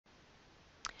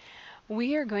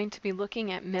We are going to be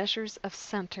looking at measures of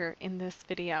center in this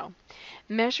video.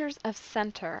 Measures of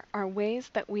center are ways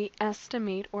that we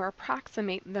estimate or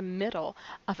approximate the middle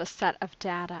of a set of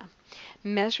data.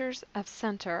 Measures of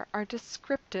center are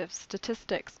descriptive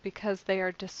statistics because they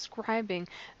are describing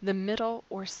the middle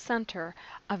or center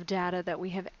of data that we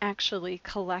have actually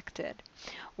collected.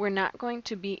 We're not going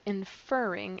to be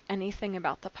inferring anything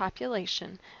about the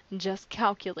population, just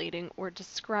calculating or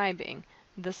describing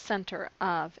the center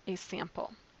of a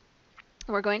sample.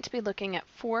 We're going to be looking at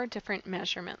 4 different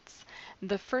measurements.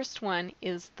 The first one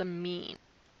is the mean.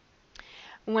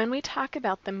 When we talk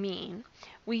about the mean,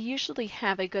 we usually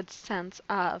have a good sense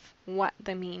of what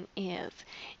the mean is.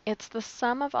 It's the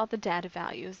sum of all the data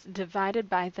values divided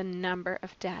by the number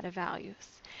of data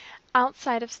values.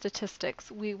 Outside of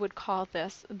statistics, we would call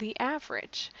this the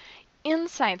average.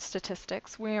 Inside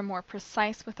statistics, we are more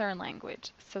precise with our language.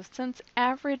 So since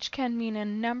average can mean a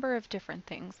number of different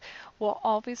things, we'll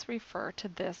always refer to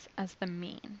this as the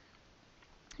mean.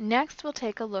 Next, we'll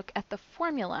take a look at the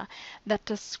formula that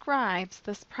describes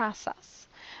this process.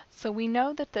 So we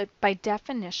know that by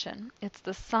definition, it's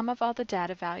the sum of all the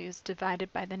data values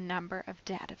divided by the number of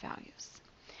data values.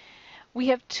 We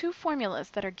have 2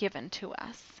 formulas that are given to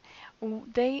us.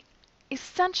 They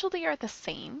essentially are the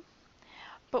same,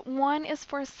 but one is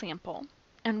for a sample,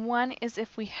 and one is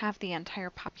if we have the entire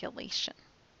population.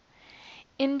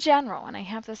 In general, and I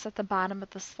have this at the bottom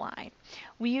of the slide,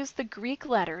 we use the Greek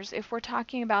letters if we're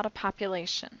talking about a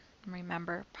population.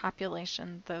 Remember,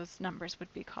 population, those numbers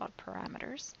would be called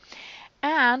parameters.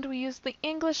 And we use the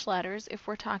English letters if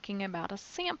we're talking about a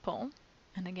sample.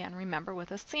 And again, remember,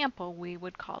 with a sample, we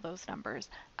would call those numbers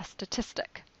a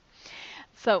statistic.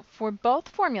 So for both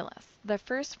formulas, the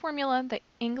first formula, the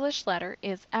English letter,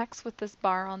 is x with this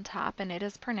bar on top, and it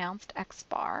is pronounced x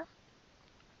bar.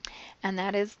 And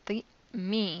that is the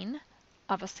mean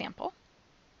of a sample.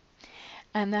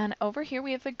 And then over here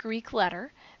we have the Greek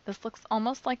letter. This looks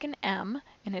almost like an M,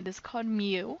 and it is called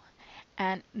mu,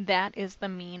 and that is the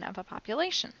mean of a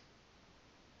population.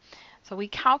 So we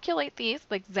calculate these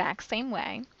the exact same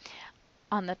way.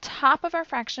 On the top of our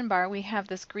fraction bar, we have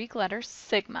this Greek letter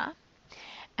sigma.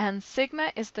 And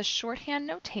sigma is the shorthand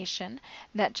notation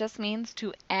that just means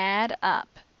to add up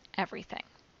everything.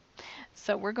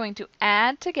 So we're going to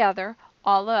add together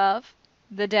all of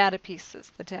the data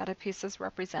pieces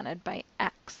represented by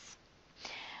x.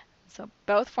 So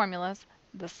both formulas,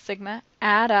 the sigma,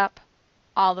 add up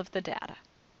all of the data.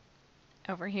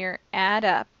 Over here, add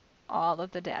up all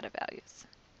of the data values.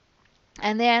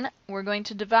 And then we're going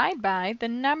to divide by the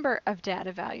number of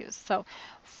data values. So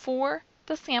for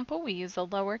the sample, we use a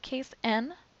lowercase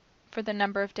n for the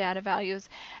number of data values,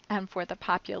 and for the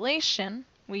population,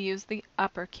 we use the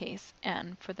uppercase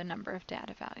N for the number of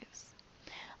data values.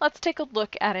 Let's take a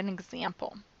look at an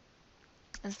example.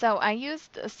 So I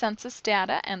used census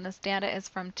data, and this data is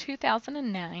from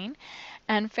 2009,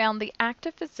 and found the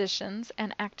active physicians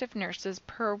and active nurses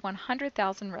per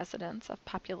 100,000 residents of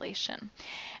population.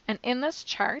 And in this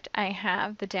chart, I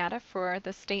have the data for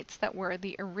the states that were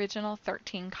the original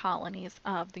 13 colonies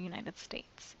of the United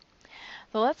States.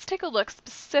 So let's take a look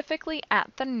specifically at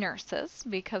the nurses,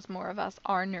 because more of us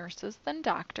are nurses than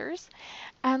doctors.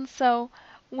 And so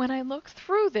when I look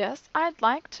through this, I'd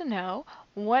like to know,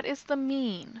 what is the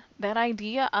mean? That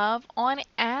idea of, on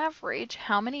average,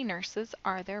 how many nurses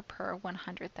are there per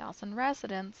 100,000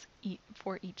 residents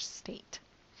for each state?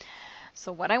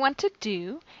 So what I want to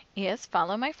do is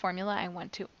follow my formula. I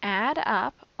want to add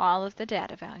up all of the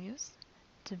data values,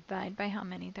 divide by how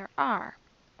many there are.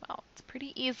 Well, it's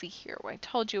pretty easy here. I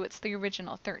told you it's the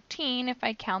original 13. If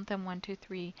I count them, 1, 2,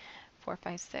 3, 4,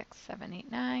 5, 6, 7,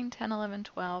 8, 9, 10, 11,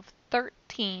 12,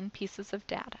 13 pieces of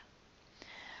data.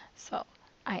 So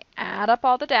I add up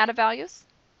all the data values,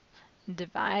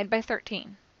 divide by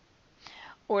 13.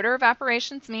 Order of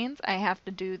operations means I have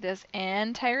to do this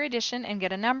entire addition and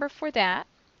get a number for that,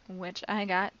 which I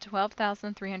got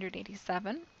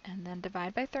 12,387, and then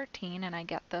divide by 13, and I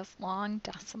get this long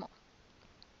decimal.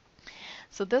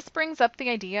 So this brings up the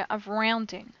idea of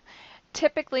rounding.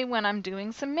 Typically, when I'm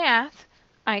doing some math,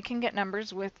 I can get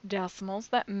numbers with decimals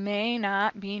that may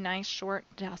not be nice short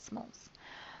decimals.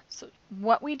 So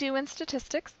what we do in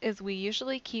statistics is we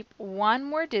usually keep one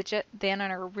more digit than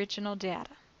our original data.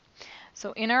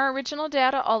 So in our original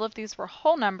data, all of these were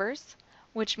whole numbers,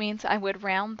 which means I would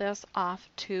round this off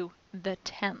to the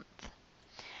 10th.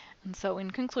 And so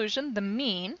in conclusion, the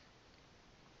mean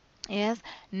is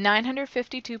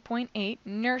 952.8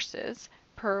 nurses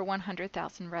per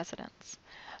 100,000 residents.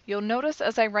 You'll notice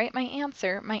as I write my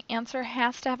answer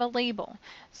has to have a label.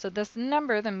 So this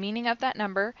number, the meaning of that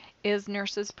number, is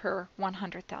nurses per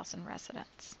 100,000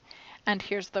 residents. And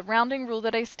here's the rounding rule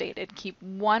that I stated. Keep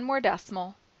one more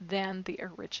decimal than the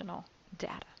original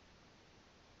data.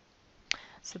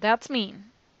 So that's mean.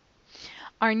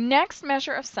 Our next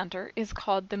measure of center is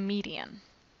called the median.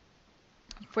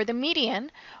 For the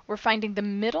median, we're finding the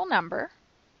middle number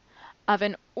of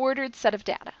an ordered set of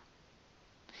data.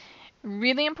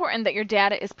 Really important that your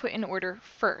data is put in order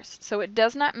first. So it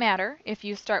does not matter if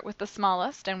you start with the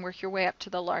smallest and work your way up to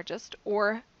the largest,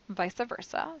 or vice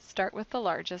versa. Start with the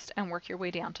largest and work your way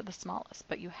down to the smallest.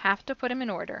 But you have to put them in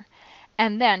order,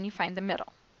 and then you find the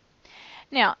middle.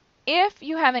 Now, if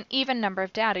you have an even number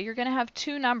of data, you're going to have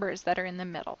two numbers that are in the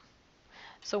middle.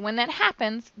 So when that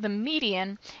happens, the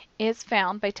median is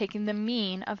found by taking the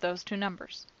mean of those two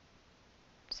numbers.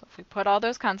 So if we put all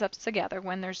those concepts together,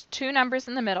 when there's two numbers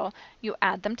in the middle, you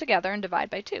add them together and divide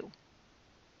by 2.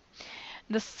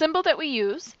 The symbol that we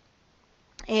use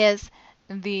is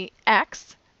the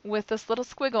x with this little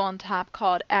squiggle on top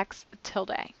called x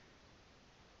tilde.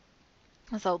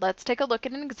 So let's take a look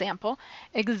at an example.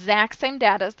 Exact same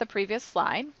data as the previous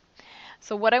slide.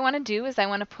 So what I want to do is I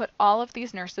want to put all of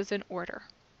these nurses in order.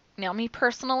 Now me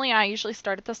personally, I usually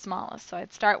start at the smallest. So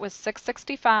I'd start with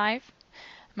 665.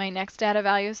 My next data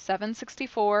value is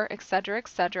 764,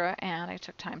 etc., and I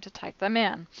took time to type them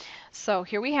in. So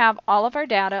here we have all of our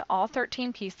data, all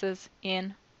 13 pieces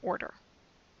in order.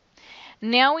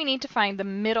 Now we need to find the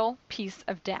middle piece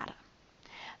of data.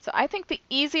 So I think the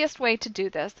easiest way to do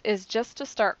this is just to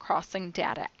start crossing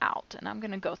data out, and I'm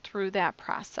going to go through that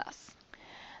process.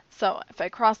 So if I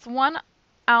cross one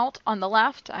out on the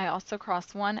left, I also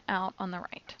cross one out on the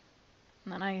right.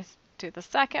 And then I do the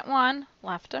second one,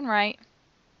 left and right,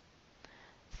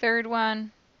 third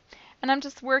one, and I'm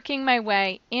just working my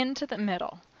way into the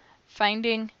middle,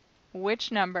 finding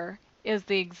which number is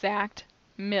the exact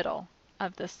middle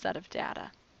of this set of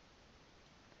data.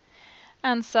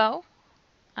 And so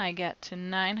I get to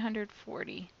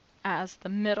 940 as the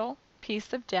middle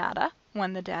piece of data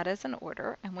when the data is in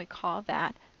order, and we call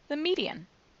that the median.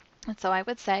 And so I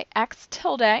would say x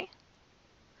tilde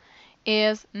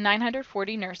is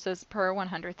 940 nurses per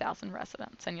 100,000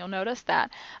 residents. And you'll notice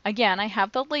that, again, I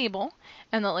have the label,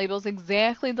 and the label is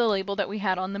exactly the label that we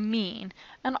had on the mean.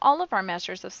 And all of our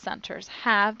measures of centers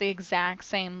have the exact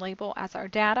same label as our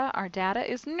data. Our data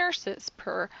is nurses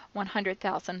per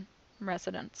 100,000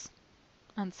 residents.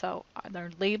 And so their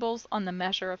labels on the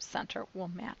measure of center will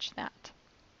match that.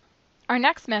 Our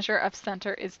next measure of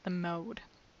center is the mode.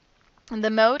 And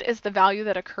the mode is the value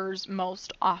that occurs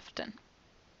most often.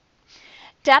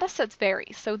 Data sets vary,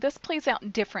 so this plays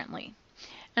out differently.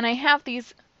 And I have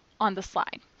these on the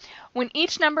slide. When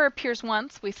each number appears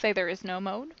once, we say there is no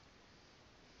mode.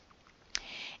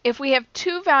 If we have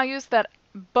two values that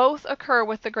both occur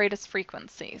with the greatest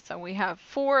frequency, so we have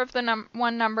 4 of the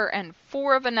one number and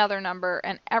 4 of another number,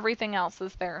 and everything else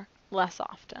is there less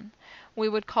often, we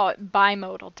would call it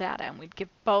bimodal data, and we'd give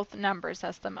both numbers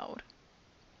as the mode.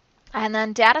 And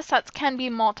then data sets can be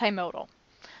multimodal.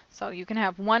 So you can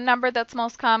have one number that's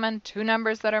most common, 2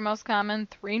 numbers that are most common,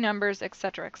 3 numbers,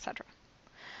 etc., etc.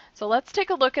 So let's take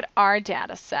a look at our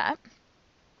data set.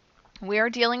 We are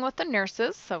dealing with the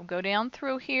nurses, so go down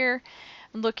through here,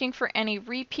 looking for any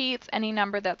repeats, any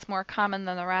number that's more common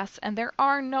than the rest, and there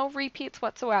are no repeats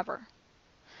whatsoever.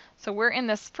 So we're in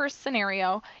this first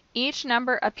scenario. Each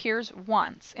number appears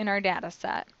once in our data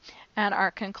set, and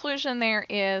our conclusion there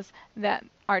is that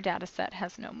our data set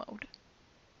has no mode.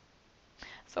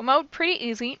 So mode, pretty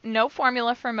easy. No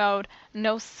formula for mode,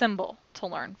 no symbol to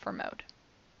learn for mode.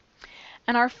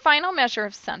 And our final measure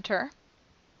of center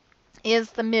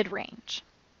is the mid-range.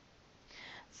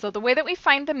 So the way that we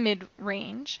find the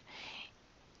mid-range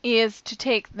is to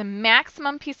take the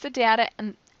maximum piece of data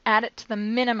and add it to the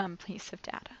minimum piece of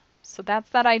data. So that's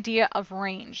that idea of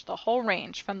range, the whole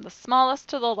range from the smallest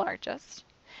to the largest.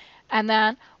 And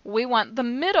then we want the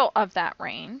middle of that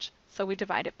range, so we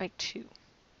divide it by 2.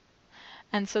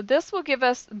 And so this will give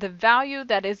us the value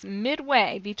that is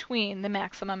midway between the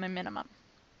maximum and minimum.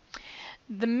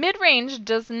 The mid-range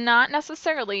does not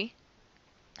necessarily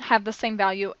have the same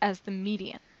value as the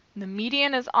median. The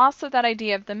median is also that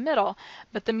idea of the middle,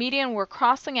 but the median, we're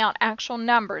crossing out actual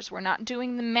numbers. We're not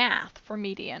doing the math for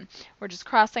median. We're just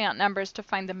crossing out numbers to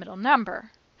find the middle number.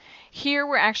 Here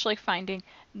we're actually finding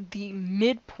the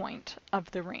midpoint of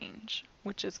the range,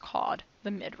 which is called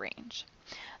the mid-range.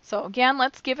 So again,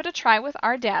 let's give it a try with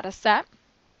our data set.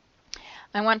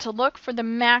 I want to look for the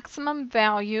maximum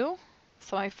value,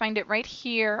 so I find it right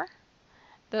here,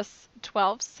 this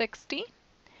 1260.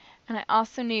 And I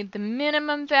also need the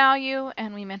minimum value,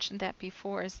 and we mentioned that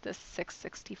before, is this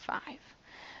 665.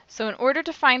 So in order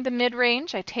to find the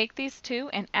mid-range, I take these two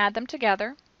and add them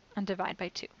together and divide by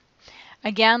 2.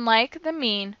 Again, like the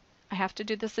mean, I have to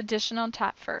do this addition on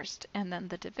top first, and then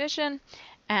the division,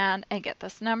 and I get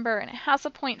this number, and it has a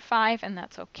 0.5, and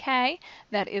that's okay.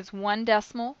 That is one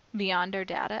decimal beyond our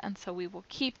data, and so we will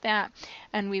keep that,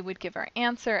 and we would give our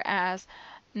answer as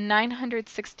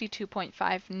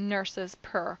 962.5 nurses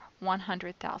per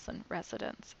 100,000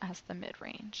 residents as the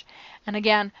mid-range. And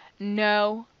again,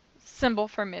 no symbol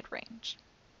for mid-range.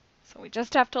 So we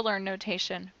just have to learn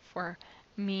notation for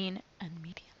mean and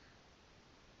median.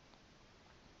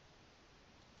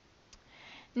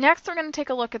 Next, we're going to take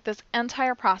a look at this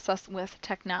entire process with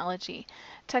technology.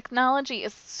 Technology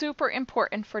is super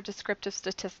important for descriptive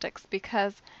statistics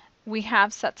because we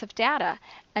have sets of data,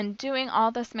 and doing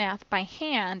all this math by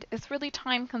hand is really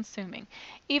time consuming.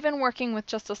 Even working with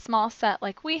just a small set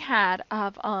like we had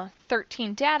of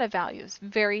 13 data values,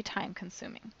 very time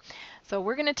consuming. So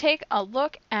we're going to take a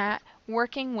look at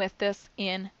working with this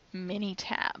in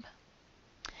Minitab.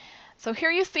 So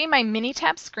here you see my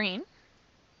Minitab screen.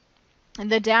 And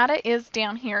the data is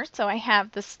down here, so I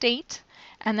have the state,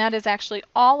 and that is actually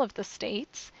all of the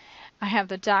states. I have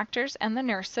the doctors and the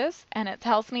nurses, and it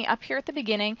tells me up here at the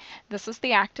beginning, this is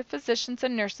the active physicians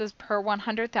and nurses per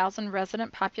 100,000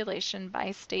 resident population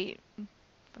by state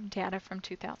data from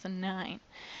 2009.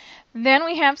 Then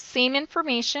we have same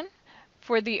information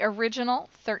for the original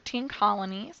 13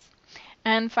 colonies.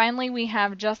 And finally, we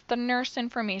have just the nurse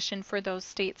information for those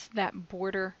states that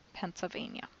border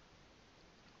Pennsylvania.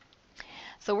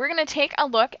 So we're going to take a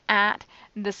look at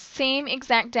the same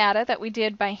exact data that we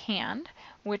did by hand,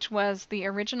 which was the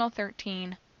original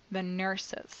 13, the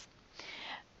nurses.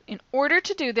 In order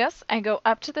to do this, I go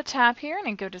up to the tab here and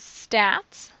I go to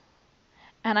Stats,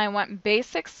 and I want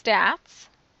Basic Stats,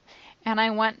 and I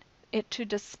want it to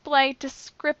display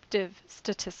descriptive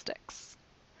statistics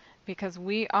because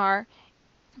we are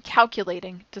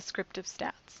calculating descriptive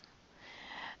stats.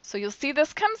 So you'll see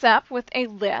this comes up with a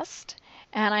list.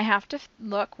 And I have to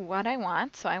look what I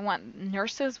want. So I want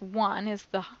nurses 1 is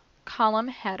the column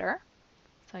header.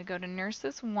 So I go to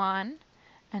nurses 1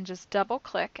 and just double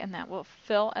click, and that will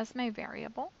fill as my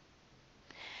variable.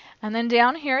 And then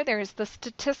down here there's the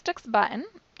statistics button,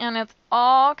 and it's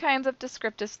all kinds of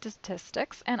descriptive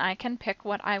statistics, and I can pick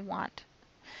what I want.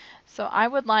 So I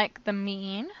would like the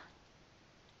mean.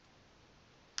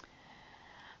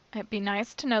 It'd be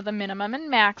nice to know the minimum and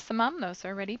maximum. Those are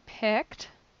already picked.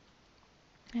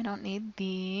 I don't need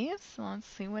these. So let's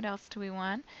see, what else do we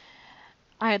want?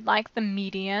 I'd like the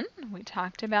median. We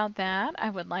talked about that. I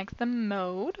would like the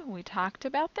mode. We talked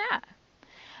about that.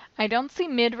 I don't see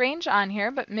mid-range on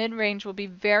here, but mid-range will be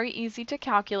very easy to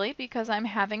calculate because I'm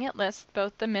having it list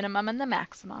both the minimum and the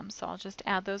maximum. So I'll just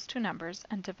add those two numbers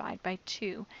and divide by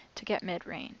 2 to get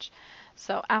mid-range.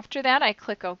 So after that, I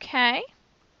click OK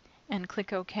and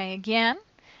click OK again,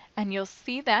 and you'll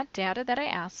see that data that I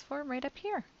asked for right up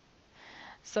here.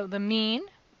 So the mean,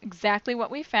 exactly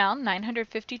what we found,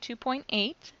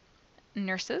 952.8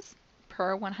 nurses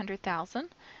per 100,000.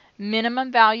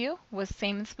 Minimum value was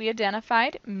same as we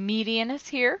identified. Median is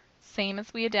here, same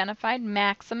as we identified.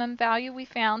 Maximum value we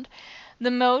found. The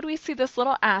mode, we see this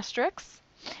little asterisk.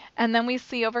 And then we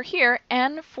see over here,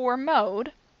 N for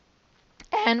mode.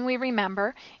 N, we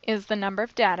remember, is the number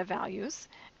of data values.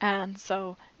 And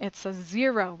so it's a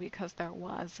 0 because there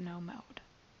was no mode.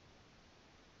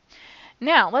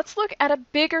 Now, let's look at a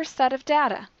bigger set of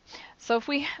data. So if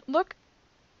we look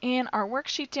in our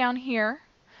worksheet down here,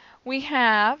 we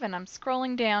have, and I'm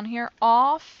scrolling down here,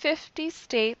 all 50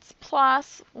 states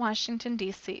plus Washington,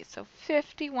 D.C. So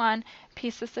 51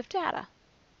 pieces of data.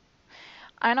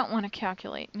 I don't want to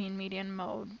calculate mean, median,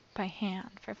 mode by hand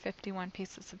for 51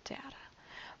 pieces of data,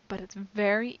 but it's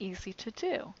very easy to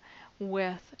do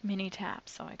with Minitab.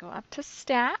 So I go up to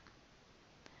Stat,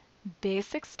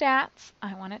 Basic Stats.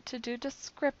 I want it to do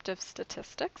descriptive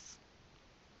statistics.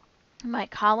 My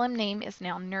column name is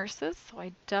now nurses, so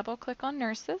I double click on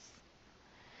nurses.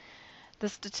 The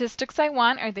statistics I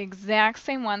want are the exact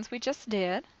same ones we just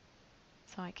did.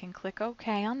 So I can click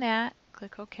OK on that,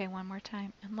 click OK one more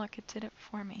time, and look, it did it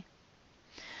for me.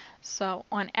 So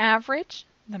on average,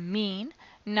 the mean,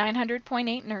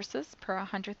 900.8 nurses per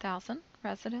 100,000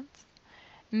 residents.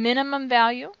 Minimum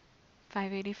value,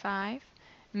 585.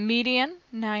 Median,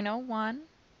 901.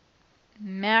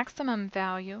 Maximum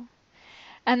value.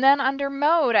 And then under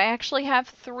mode, I actually have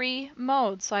 3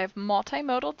 modes. So I have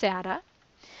multimodal data,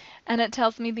 and it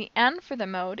tells me the N for the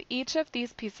mode. Each of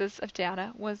these pieces of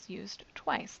data was used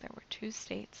twice. There were 2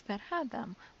 states that had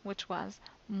them, which was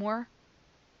more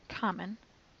common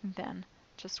than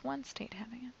just one state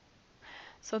having it.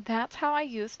 So that's how I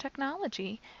use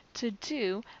technology to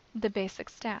do the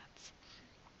basic stats.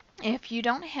 If you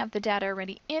don't have the data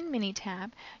already in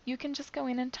Minitab, you can just go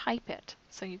in and type it.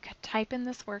 So you can type in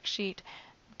this worksheet,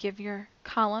 give your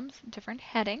columns different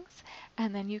headings,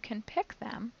 and then you can pick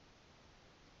them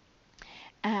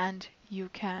and you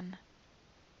can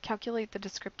calculate the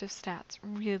descriptive stats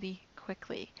really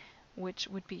quickly, which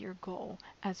would be your goal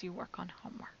as you work on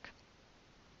homework.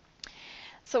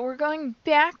 So we're going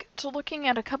back to looking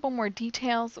at a couple more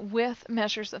details with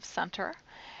measures of center.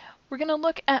 We're going to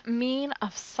look at mean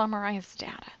of summarized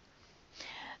data.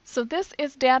 So this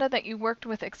is data that you worked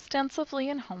with extensively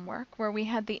in homework, where we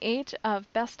had the age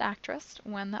of Best Actress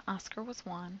when the Oscar was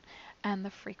won and the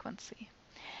frequency.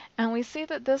 And we see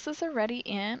that this is already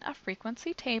in a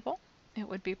frequency table. It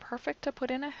would be perfect to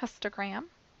put in a histogram.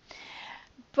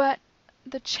 But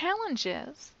the challenge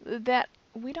is that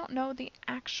we don't know the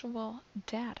actual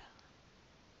data.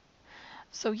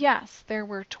 So yes, there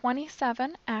were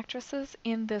 27 actresses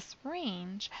in this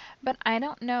range, but I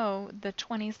don't know the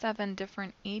 27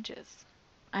 different ages.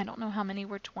 I don't know how many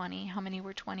were 20, how many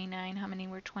were 29, how many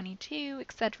were 22,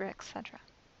 etc., etc.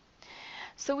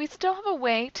 So we still have a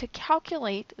way to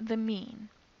calculate the mean.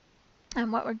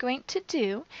 And what we're going to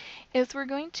do is we're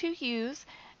going to use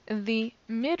the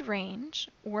mid-range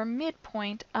or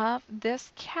midpoint of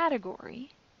this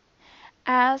category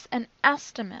as an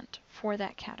estimate for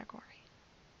that category.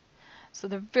 So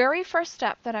the very first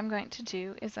step that I'm going to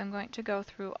do is I'm going to go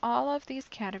through all of these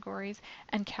categories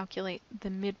and calculate the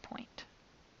midpoint.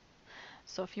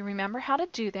 So if you remember how to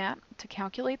do that, to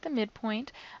calculate the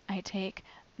midpoint, I take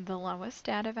the lowest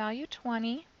data value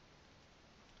 20,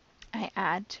 I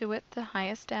add to it the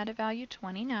highest data value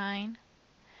 29,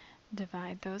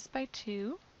 divide those by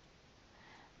 2.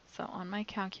 So on my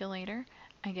calculator,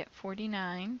 I get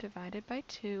 49 divided by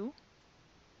 2.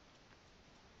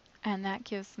 And that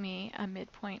gives me a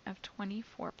midpoint of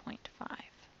 24.5.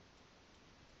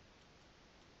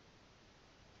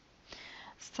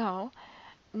 So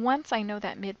once I know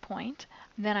that midpoint,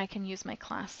 then I can use my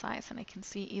class size, and I can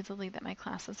see easily that my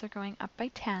classes are going up by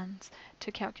tens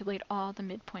to calculate all the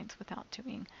midpoints without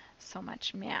doing so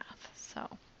much math. So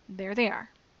there they are,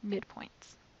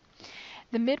 midpoints.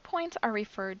 The midpoints are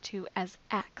referred to as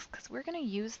X because we're going to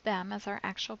use them as our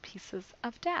actual pieces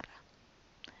of data,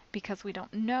 because we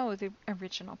don't know the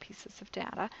original pieces of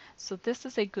data. So this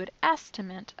is a good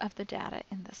estimate of the data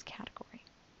in this category.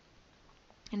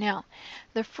 Now,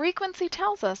 the frequency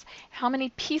tells us how many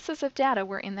pieces of data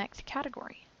were in that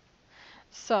category.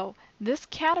 So this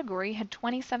category had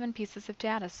 27 pieces of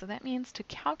data. So that means to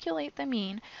calculate the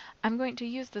mean, I'm going to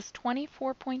use this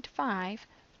 24.5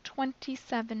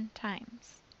 27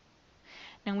 times.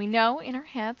 Now we know in our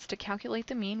heads to calculate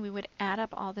the mean, we would add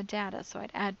up all the data. So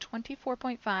I'd add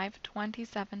 24.5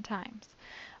 27 times.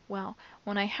 Well,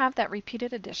 when I have that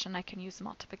repeated addition, I can use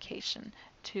multiplication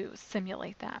to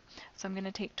simulate that. So I'm going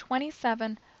to take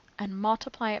 27 and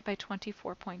multiply it by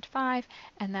 24.5,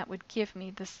 and that would give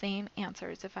me the same answer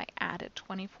as if I added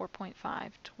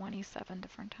 24.5 27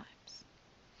 different times.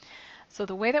 So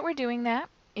the way that we're doing that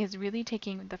is really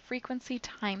taking the frequency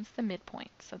times the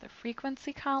midpoint. So the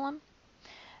frequency column,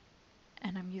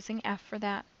 and I'm using F for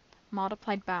that,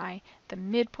 multiplied by the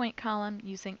midpoint column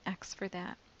using X for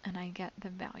that, and I get the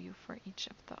value for each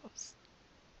of those.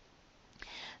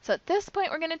 So at this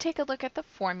point, we're going to take a look at the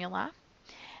formula.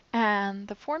 And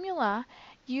the formula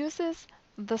uses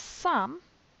the sum,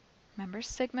 remember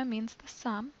sigma means the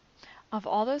sum, of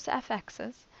all those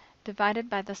fx's divided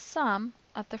by the sum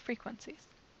of the frequencies.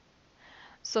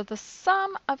 So the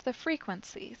sum of the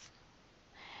frequencies,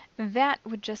 that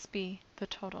would just be the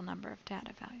total number of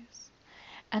data values.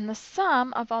 And the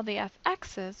sum of all the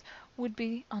fx's would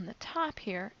be on the top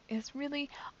here, is really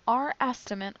our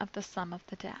estimate of the sum of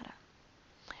the data.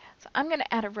 So I'm going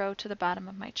to add a row to the bottom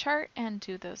of my chart and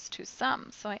do those two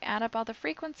sums. So I add up all the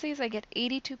frequencies, I get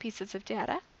 82 pieces of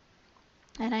data.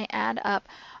 And I add up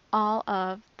all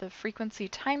of the frequency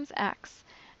times x.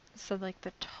 So like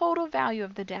the total value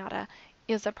of the data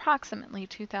is approximately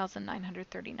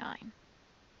 2,939.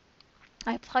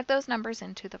 I plug those numbers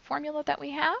into the formula that we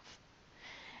have,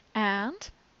 and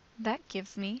that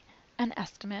gives me an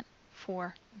estimate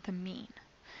for the mean.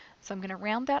 So I'm going to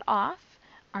round that off.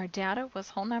 Our data was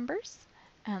whole numbers,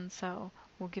 and so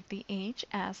we'll give the age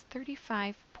as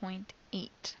 35.8.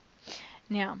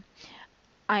 Now,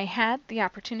 I had the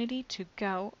opportunity to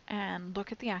go and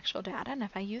look at the actual data, and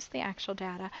if I used the actual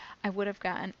data, I would have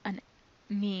gotten a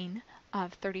mean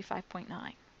of 35.9.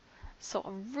 So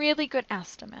a really good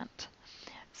estimate.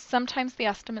 Sometimes the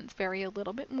estimates vary a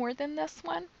little bit more than this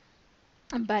one,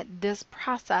 but this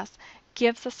process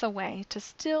gives us a way to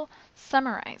still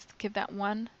summarize, give that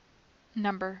one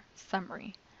number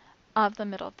summary of the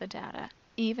middle of the data,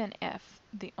 even if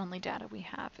the only data we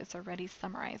have is already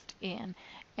summarized in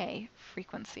a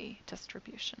frequency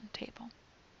distribution table.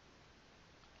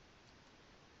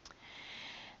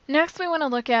 Next, we want to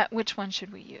look at which one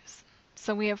should we use.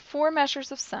 So we have 4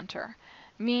 measures of center: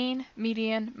 mean,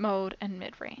 median, mode, and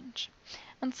mid-range.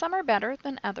 And some are better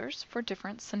than others for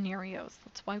different scenarios.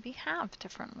 That's why we have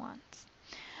different ones.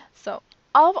 So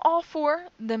of all 4,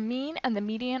 the mean and the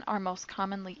median are most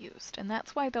commonly used. And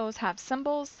that's why those have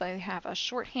symbols. They have a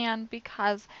shorthand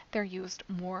because they're used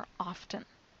more often.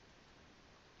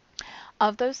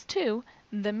 Of those 2,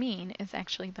 the mean is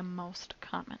actually the most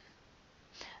common.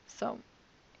 So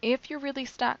if you're really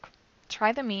stuck,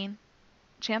 try the mean.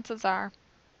 Chances are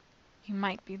you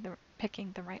might be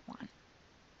picking the right one.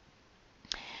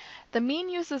 The mean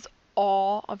uses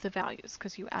all of the values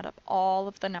because you add up all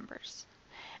of the numbers.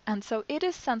 And so it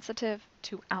is sensitive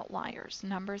to outliers,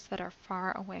 numbers that are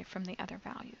far away from the other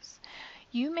values.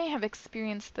 You may have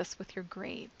experienced this with your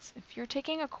grades. If you're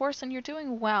taking a course and you're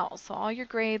doing well, so all your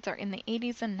grades are in the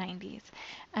 80s and 90s,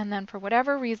 and then for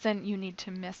whatever reason you need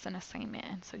to miss an assignment,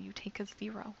 and so you take a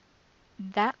 0.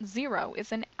 That 0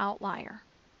 is an outlier.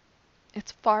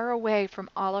 It's far away from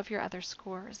all of your other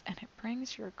scores, and it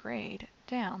brings your grade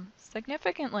down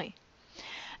significantly.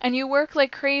 And you work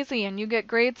like crazy, and you get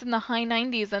grades in the high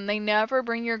 90s, and they never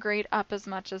bring your grade up as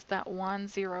much as that 1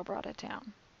 0 brought it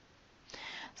down.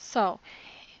 So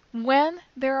when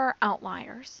there are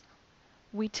outliers,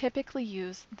 we typically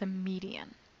use the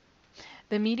median.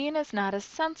 The median is not as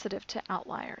sensitive to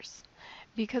outliers,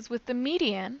 because with the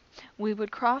median, we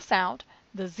would cross out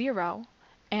the 0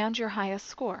 and your highest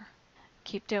score.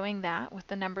 Keep doing that with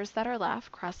the numbers that are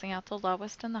left, crossing out the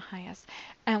lowest and the highest,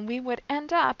 and we would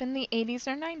end up in the 80s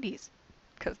or 90s,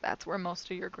 because that's where most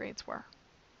of your grades were.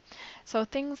 So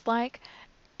things like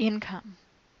income,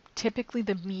 typically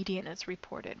the median is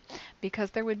reported,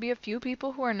 because there would be a few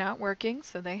people who are not working,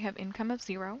 so they have income of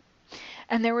 0,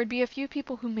 and there would be a few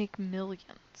people who make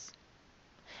millions.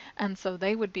 And so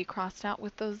they would be crossed out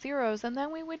with those zeros, and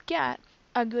then we would get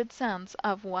a good sense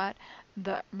of what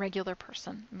the regular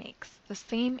person makes. The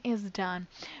same is done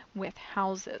with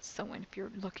houses. So if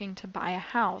you're looking to buy a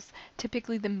house,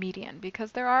 typically the median,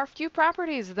 because there are a few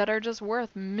properties that are just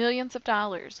worth millions of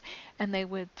dollars, and they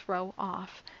would throw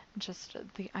off just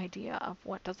the idea of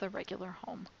what does a regular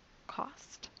home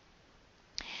cost.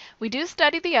 We do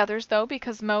study the others though,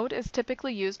 because mode is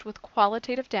typically used with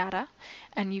qualitative data,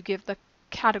 and you give the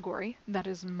category that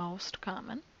is most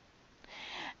common.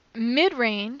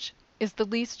 Mid-range is the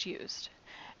least used,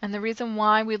 and the reason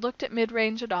why we looked at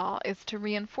mid-range at all is to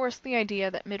reinforce the idea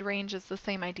that mid-range is the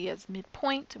same idea as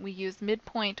midpoint. We use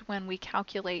midpoint when we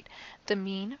calculate the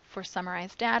mean for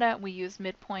summarized data. We use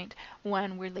midpoint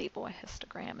when we label a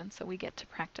histogram, and so we get to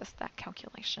practice that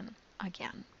calculation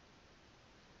again.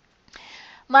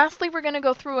 Lastly, we're going to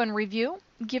go through and review,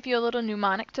 give you a little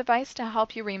mnemonic device to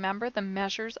help you remember the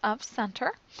measures of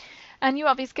center. And you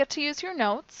always get to use your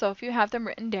notes, so if you have them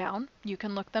written down, you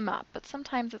can look them up, but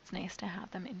sometimes it's nice to have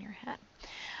them in your head.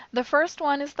 The first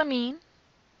one is the mean.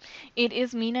 It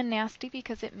is mean and nasty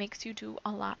because it makes you do a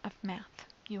lot of math.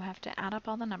 You have to add up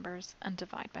all the numbers and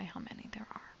divide by how many there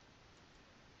are.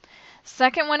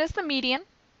 Second one is the median.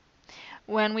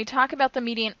 When we talk about the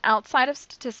median outside of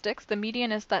statistics, the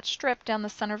median is that strip down the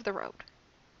center of the road.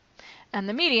 And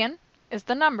the median is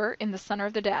the number in the center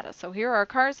of the data. So here our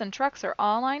cars and trucks are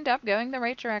all lined up going the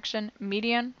right direction,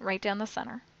 median right down the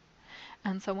center.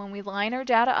 And so when we line our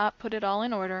data up, put it all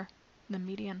in order, the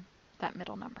median, that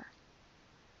middle number.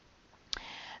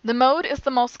 The mode is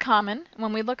the most common.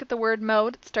 When we look at the word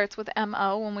mode, it starts with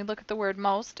MO. When we look at the word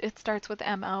most, it starts with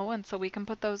MO, and so we can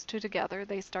put those two together.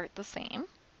 They start the same.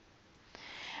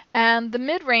 And the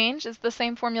mid-range is the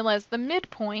same formula as the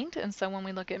midpoint, and so when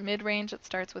we look at mid-range, it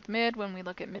starts with mid. When we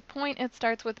look at midpoint, it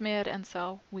starts with mid, and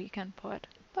so we can put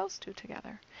those two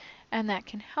together. And that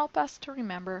can help us to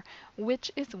remember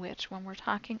which is which when we're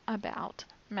talking about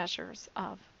measures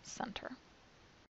of center.